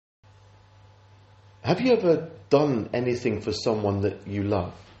Have you ever done anything for someone that you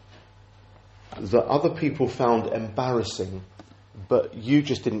love that other people found embarrassing, but you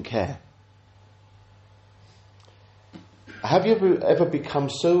just didn't care? Have you ever become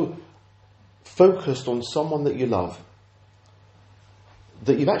so focused on someone that you love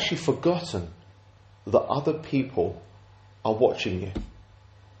that you've actually forgotten that other people are watching you?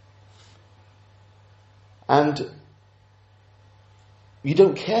 And you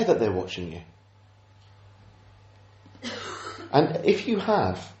don't care that they're watching you. And if you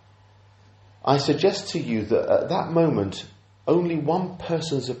have, I suggest to you that at that moment, only one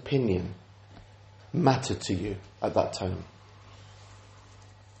person's opinion mattered to you at that time.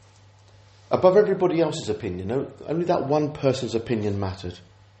 Above everybody else's opinion, only that one person's opinion mattered.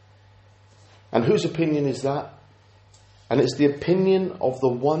 And whose opinion is that? And it's the opinion of the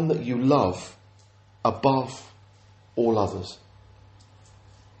one that you love above all others.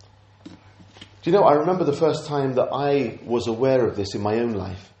 Do you know, I remember the first time that I was aware of this in my own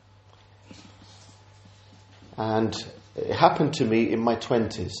life. And it happened to me in my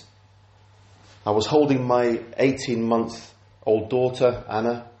 20s. I was holding my 18-month-old daughter,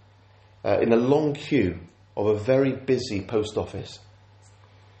 Anna, in a long queue of a very busy post office.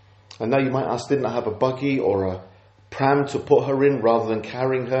 And now you might ask, didn't I have a buggy or a pram to put her in rather than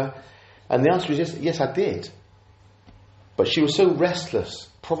carrying her? And the answer is yes, I did. But she was so restless,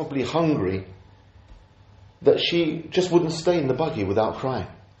 probably hungry, that she just wouldn't stay in the buggy without crying.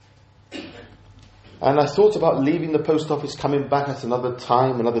 And I thought about leaving the post office, coming back at another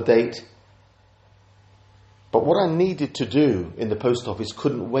time, another date. But what I needed to do in the post office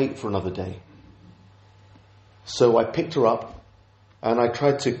couldn't wait for another day. So I picked her up and I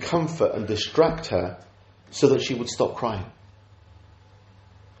tried to comfort and distract her so that she would stop crying.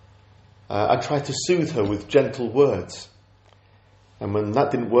 I tried to soothe her with gentle words. And when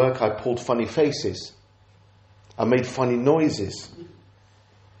that didn't work, I pulled funny faces. I made funny noises.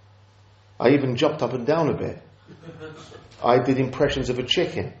 I even jumped up and down a bit. I did impressions of a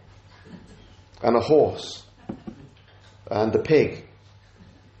chicken and a horse and a pig,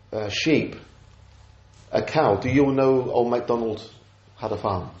 a sheep, a cow. Do you all know old MacDonald had a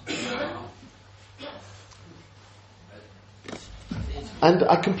farm? And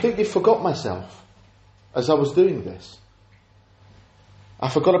I completely forgot myself as I was doing this. I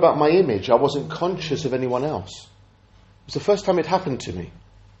forgot about my image. I wasn't conscious of anyone else. It was the first time it happened to me.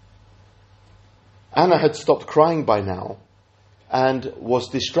 Anna had stopped crying by now and was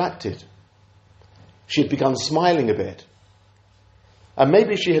distracted. She had begun smiling a bit. And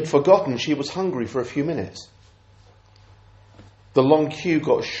maybe she had forgotten she was hungry for a few minutes. The long queue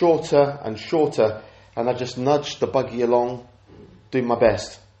got shorter and shorter, and I just nudged the buggy along, doing my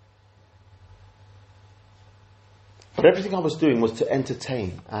best. But everything I was doing was to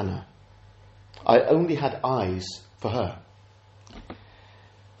entertain Anna. I only had eyes for her.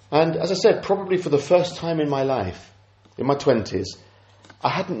 And as I said, probably for the first time in my life, in my 20s, I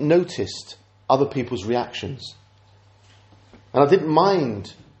hadn't noticed other people's reactions. And I didn't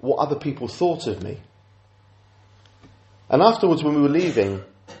mind what other people thought of me. And afterwards, when we were leaving,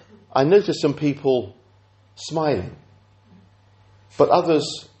 I noticed some people smiling. But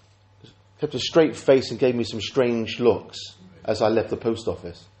others kept a straight face and gave me some strange looks as I left the post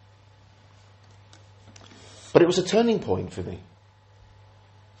office. But it was a turning point for me.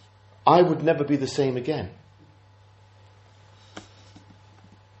 I would never be the same again.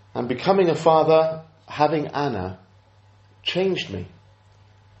 And becoming a father, having Anna, changed me.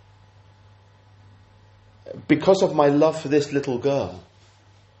 Because of my love for this little girl,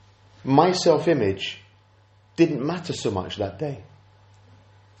 my self-image didn't matter so much that day.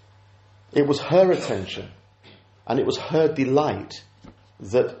 It was her attention and it was her delight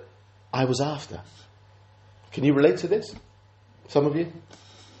that I was after. Can you relate to this? Some of you?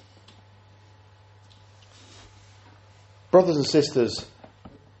 Brothers and sisters,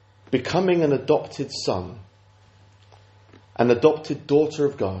 becoming an adopted son, an adopted daughter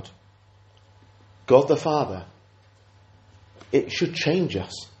of God, God the Father, it should change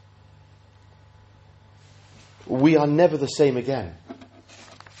us. We are never the same again.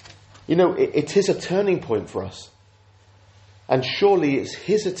 You know, it is a turning point for us. And surely it's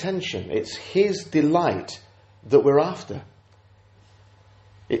His attention, it's His delight that we're after.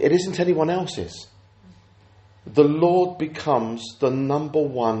 It isn't anyone else's. The Lord becomes the number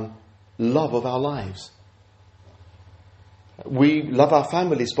one love of our lives. We love our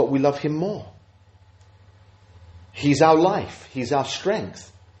families, but we love Him more. He's our life. He's our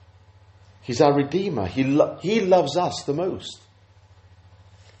strength. He's our Redeemer. He loves us the most.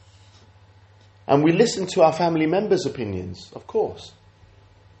 And we listen to our family members' opinions, of course.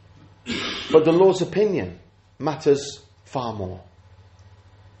 But the Lord's opinion matters far more.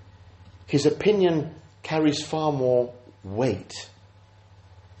 His opinion carries far more weight.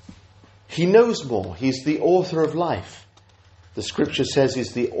 He knows more. He's the author of life. The scripture says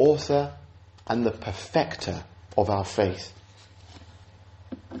he's the author and the perfecter of our faith.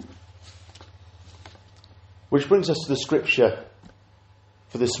 Which brings us to the scripture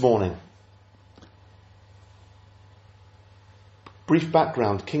for this morning. Brief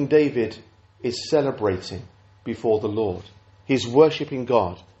background. King David is celebrating before the Lord. He's worshipping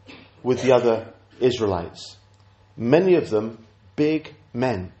God with the other Israelites. Many of them big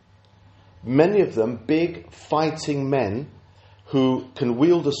men. Many of them big fighting men who can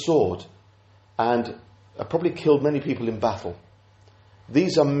wield a sword and have probably killed many people in battle.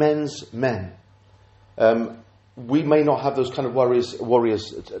 These are men's men. We may not have those kind of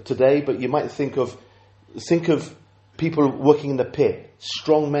warriors today, but you might think of people working in the pit,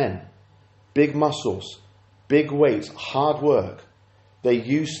 strong men, big muscles, big weights, hard work. They're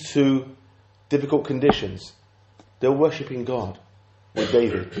used to difficult conditions. They're worshipping God with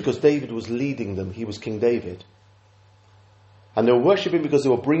David because David was leading them. He was King David. And they were worshipping because they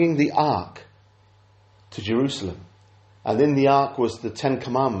were bringing the ark to Jerusalem. And in the ark was the 10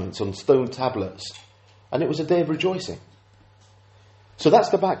 Commandments on stone tablets. And it was a day of rejoicing. So that's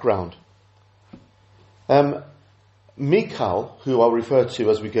the background. Michal, who I'll refer to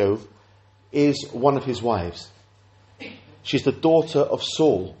as we go, is one of his wives. She's the daughter of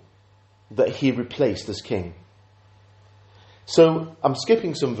Saul that he replaced as king. So I'm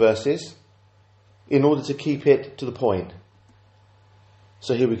skipping some verses in order to keep it to the point.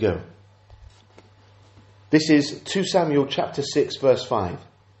 So here we go. This is 2 Samuel chapter 6 verse 5.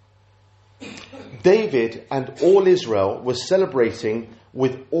 David and all Israel were celebrating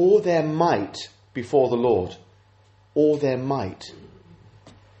with all their might before the Lord. All their might.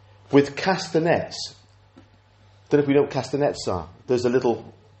 With castanets. Don't know if we know what castanets are. There's a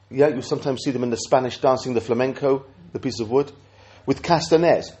little, you sometimes see them in the Spanish dancing, the flamenco, the piece of wood. With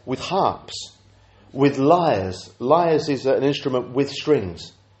castanets, with harps, with lyres. Lyres is an instrument with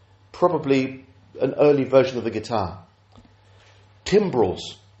strings. Probably an early version of the guitar. Timbrels.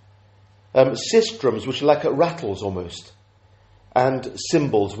 Sistrums, which are like rattles almost. And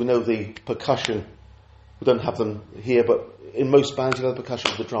cymbals. We know the percussion. We don't have them here, but in most bands you'll have the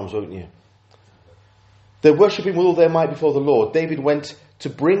percussion with the drums, won't you? They're worshipping with all their might before the Lord. David went to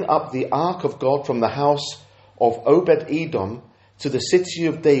bring up the ark of God from the house of Obed-Edom to the city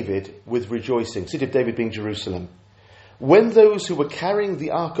of David with rejoicing. City of David being Jerusalem. When those who were carrying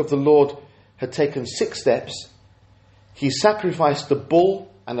the ark of the Lord had taken 6 steps, he sacrificed a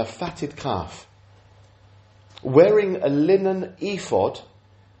bull and a fatted calf. Wearing a linen ephod,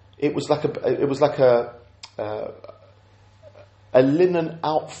 it was like a linen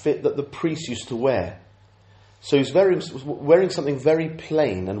outfit that the priest used to wear. So he was wearing something very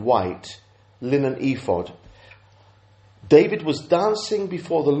plain and white, linen ephod. David was dancing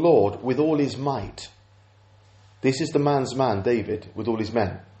before the Lord with all his might. This is the man's man, David, with all his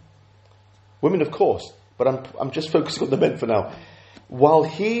men. Women, of course, but I'm just focusing on the men for now. While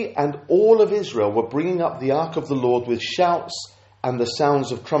he and all of Israel were bringing up the ark of the Lord with shouts and the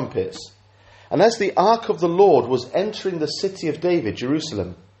sounds of trumpets. And as the ark of the Lord was entering the city of David,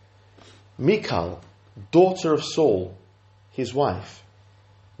 Jerusalem, Michal, daughter of Saul, his wife,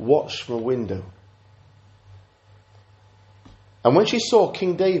 watched from a window. And when she saw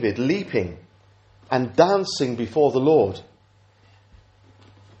King David leaping and dancing before the Lord,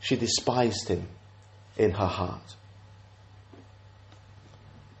 she despised him in her heart.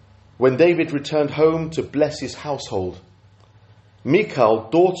 When David returned home to bless his household, Michal,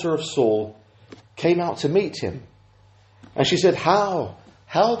 daughter of Saul, came out to meet him. And she said, How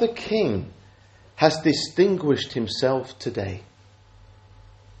the king has distinguished himself today.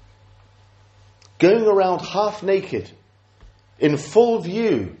 Going around half naked, in full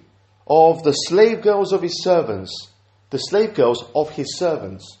view of the slave girls of his servants, the slave girls of his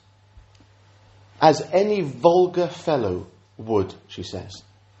servants, as any vulgar fellow would, she says.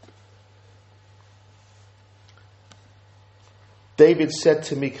 David said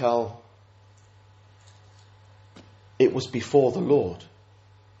to Michal, it was before the Lord,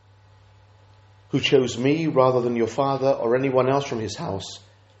 who chose me rather than your father or anyone else from his house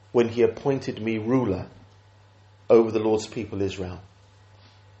when he appointed me ruler over the Lord's people Israel.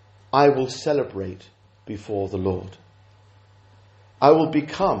 I will celebrate before the Lord. I will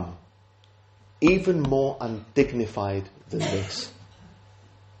become even more undignified than this.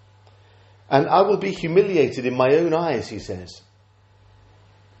 And I will be humiliated in my own eyes, he says.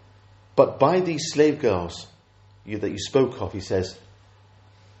 But by these slave girls that you spoke of, he says,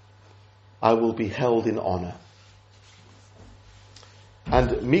 I will be held in honour.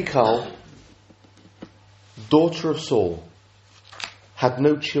 And Michal, daughter of Saul, had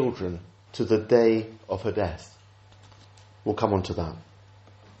no children to the day of her death. We'll come on to that.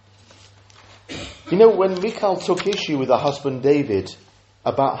 You know, when Michal took issue with her husband David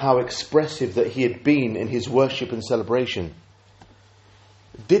about how expressive that he had been in his worship and celebration,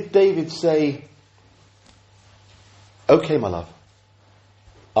 did David say, "Okay, my love,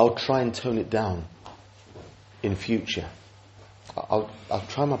 I'll try and tone it down in future. I'll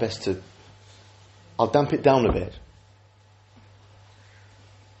try my best I'll damp it down a bit"?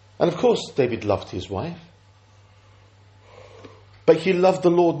 And of course David loved his wife, but he loved the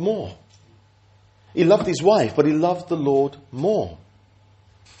Lord more. He loved his wife, but he loved the Lord more.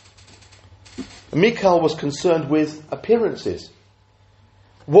 Michal was concerned with appearances.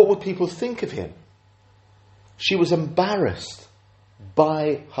 What would people think of him? She was embarrassed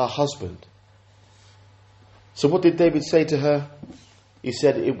by her husband. So what did David say to her? He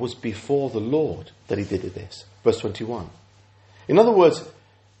said it was before the Lord that he did this. Verse 21. In other words,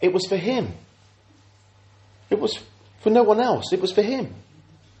 it was for him. It was for no one else. It was for him.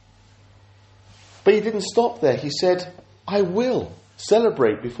 But he didn't stop there. He said, I will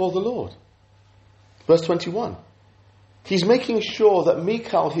celebrate before the Lord. Verse 21. He's making sure that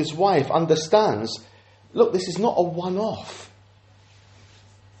Michal, his wife, understands, look, this is not a one-off.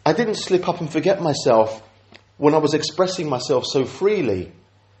 I didn't slip up and forget myself when I was expressing myself so freely.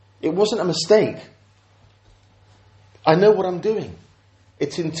 It wasn't a mistake. I know what I'm doing.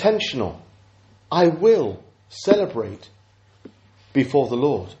 It's intentional. I will celebrate before the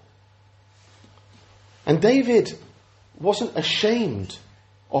Lord. And David wasn't ashamed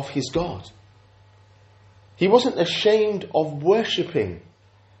of his God. He wasn't ashamed of worshipping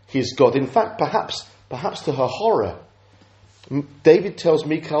his God. In fact, perhaps to her horror, David tells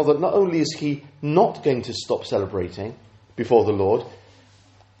Michal that not only is he not going to stop celebrating before the Lord,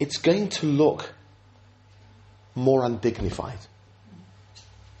 it's going to look more undignified.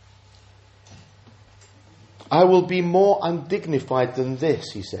 I will be more undignified than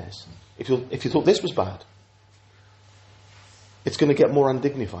this, he says. If you thought this was bad, it's going to get more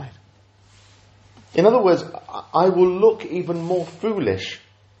undignified. In other words, I will look even more foolish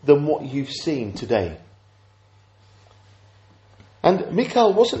than what you've seen today. And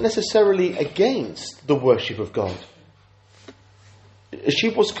Michal wasn't necessarily against the worship of God. She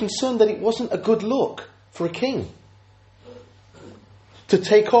was concerned that it wasn't a good look for a king to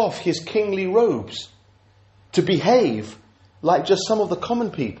take off his kingly robes, to behave like just some of the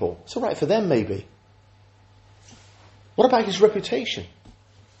common people. It's all right for them, maybe. What about his reputation?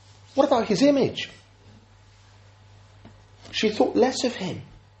 What about his image? She thought less of him.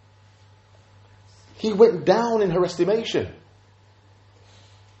 He went down in her estimation.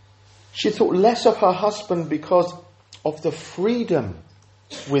 She thought less of her husband because of the freedom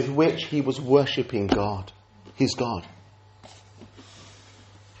with which he was worshipping God, his God.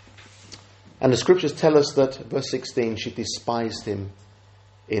 And the scriptures tell us that, verse 16, she despised him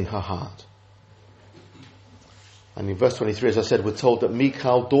in her heart. And in verse 23, as I said, we're told that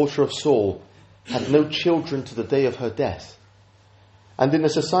Michal, daughter of Saul, had no children to the day of her death. And in the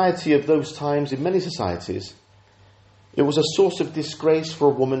society of those times, in many societies, it was a source of disgrace for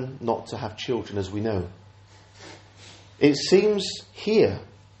a woman not to have children, as we know. It seems here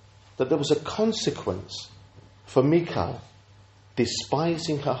that there was a consequence for Michal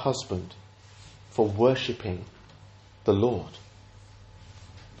despising her husband for worshipping the Lord.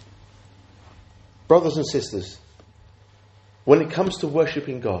 Brothers and sisters, when it comes to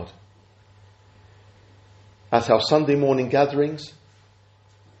worshipping God, at our Sunday morning gatherings,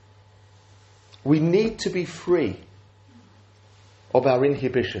 we need to be free of our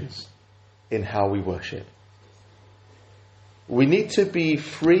inhibitions in how we worship. We need to be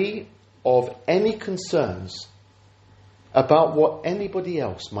free of any concerns about what anybody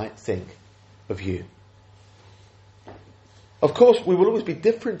else might think of you. Of course, we will always be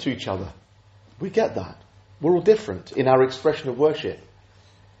different to each other. We get that. We're all different in our expression of worship.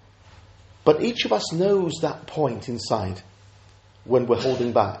 But each of us knows that point inside when we're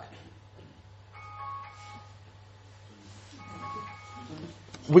holding back.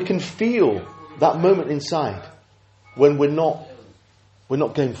 We can feel that moment inside when we're not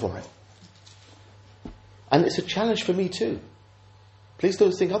going for it. And it's a challenge for me too. Please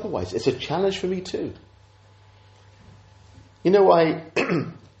don't think otherwise. It's a challenge for me too. You know,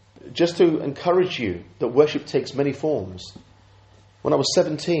 just to encourage you that worship takes many forms. When I was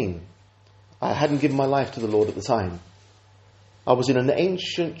 17, I hadn't given my life to the Lord at the time. I was in an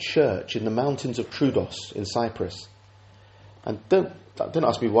ancient church in the mountains of Troodos in Cyprus. And don't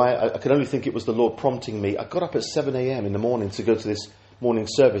ask me why. I can only think it was the Lord prompting me. I got up at 7 a.m. in the morning to go to this morning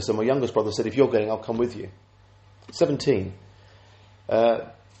service, and my youngest brother said, if you're going, I'll come with you. 17.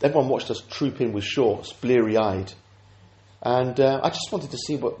 Everyone watched us troop in with shorts, bleary-eyed. And I just wanted to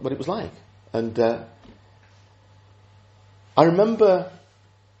see what it was like. And I remember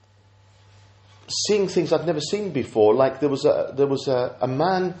seeing things I'd never seen before. Like there was a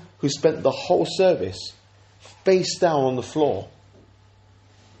man who spent the whole service face down on the floor.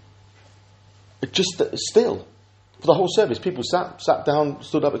 Just still. For the whole service. People sat down,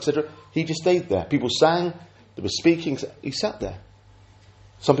 stood up, etc. He just stayed there. People sang, they were speaking, he sat there.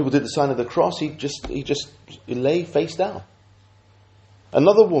 Some people did the sign of the cross, he lay face down.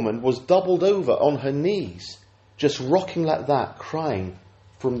 Another woman was doubled over on her knees, just rocking like that, crying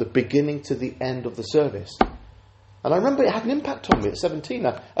from the beginning to the end of the service. And I remember it had an impact on me at 17.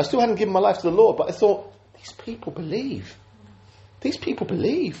 I still hadn't given my life to the Lord, but I thought, these people believe. These people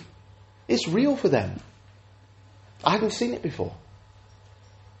believe. It's real for them. I hadn't seen it before.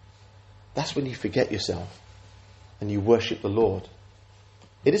 That's when you forget yourself and you worship the Lord.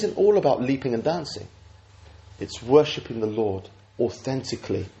 It isn't all about leaping and dancing. It's worshipping the Lord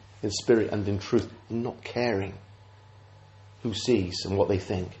authentically, in spirit and in truth, and not caring who sees and what they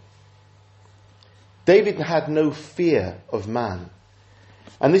think. David had no fear of man.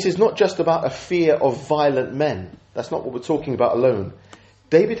 And this is not just about a fear of violent men. That's not what we're talking about alone.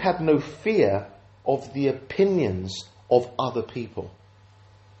 David had no fear of the opinions of other people.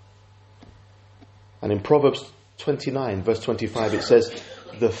 And in Proverbs 29, verse 25, it says,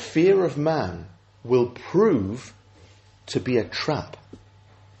 the fear of man will prove to be a trap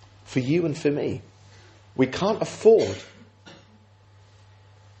for you and for me. We can't afford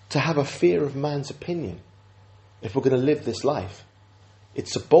to have a fear of man's opinion if we're going to live this life.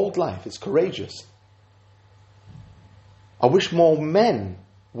 It's a bold life. It's courageous. I wish more men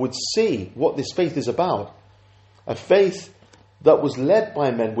would see what this faith is about. A faith that was led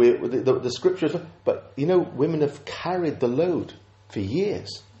by men. The scriptures, but women have carried the load for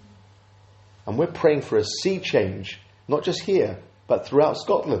years. And we're praying for a sea change, not just here, but throughout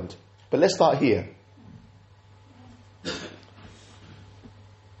Scotland. But let's start here.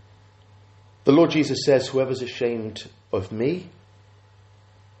 The Lord Jesus says, whoever's ashamed of me,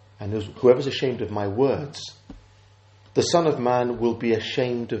 and whoever's ashamed of my words, the Son of Man will be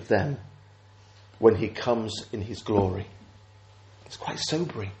ashamed of them when he comes in his glory. It's quite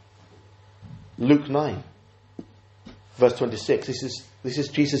sobering. Luke 9, verse 26. This is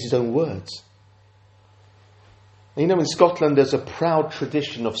Jesus' own words. In Scotland there's a proud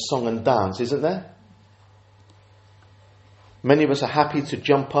tradition of song and dance, isn't there? Many of us are happy to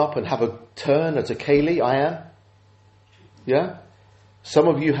jump up and have a turn at a ceilidh. I am. Yeah? Some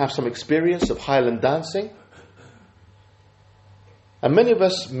of you have some experience of Highland dancing. And many of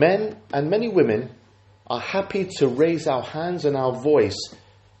us, men and many women, are happy to raise our hands and our voice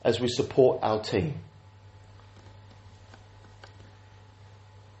as we support our team.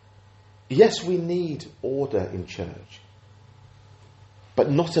 Yes, we need order in church,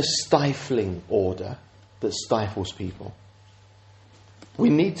 but not a stifling order that stifles people. We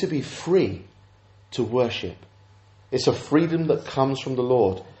need to be free to worship. It's a freedom that comes from the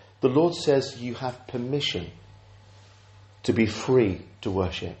Lord. The Lord says you have permission to be free to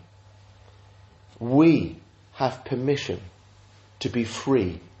worship. We have permission to be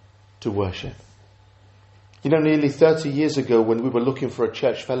free to worship. Nearly 30 years ago, when we were looking for a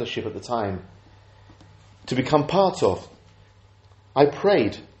church fellowship at the time to become part of, I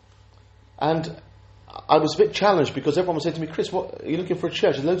prayed, and I was a bit challenged because everyone was saying to me, Chris, what are you looking for a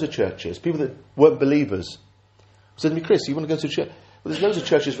church? There's loads of churches. People that weren't believers said to me, Chris, you want to go to a church? Well, there's loads of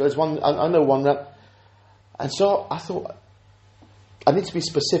churches. There's one, I know one that... And so I thought, I need to be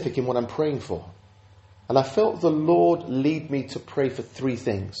specific in what I'm praying for. And I felt the Lord lead me to pray for 3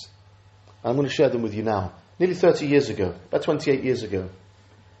 things. And I'm going to share them with you now. Nearly 30 years ago, about 28 years ago,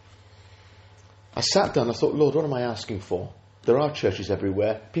 I sat down and I thought, Lord, what am I asking for? There are churches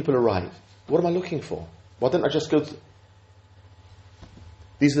everywhere. People are right. What am I looking for? Why don't I just go to...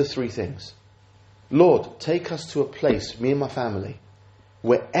 These are the 3 things. Lord, take us to a place, me and my family,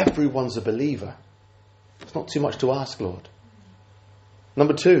 where everyone's a believer. It's not too much to ask, Lord.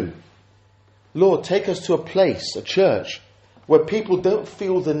 Number 2, Lord, take us to a place, a church, where people don't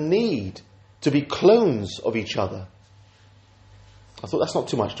feel the need to be clones of each other. I thought that's not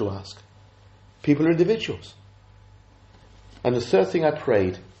too much to ask. People are individuals. And the 3rd thing I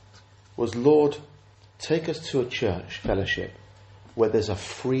prayed was, Lord, take us to a church fellowship where there's a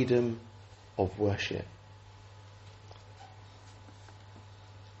freedom of worship.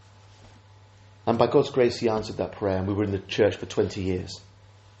 And by God's grace, He answered that prayer, and we were in the church for 20 years.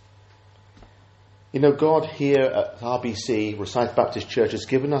 You know, God here at RBC, Rosyth Baptist Church, has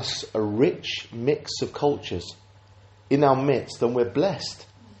given us a rich mix of cultures in our midst, and we're blessed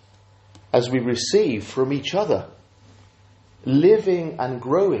as we receive from each other, living and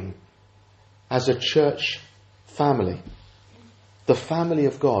growing as a church family, the family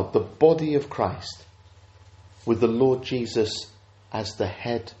of God, the body of Christ, with the Lord Jesus as the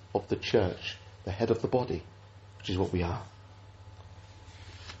head of the church, the head of the body, which is what we are.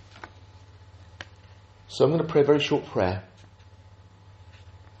 So I'm going to pray a very short prayer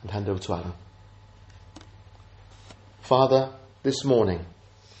and hand over to Alan. Father, this morning,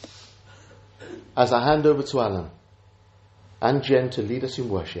 as I hand over to Alan and Jen to lead us in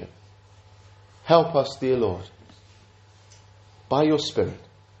worship, help us, dear Lord, by your Spirit,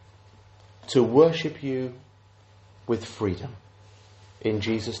 to worship you with freedom. In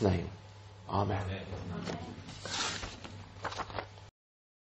Jesus' name, Amen.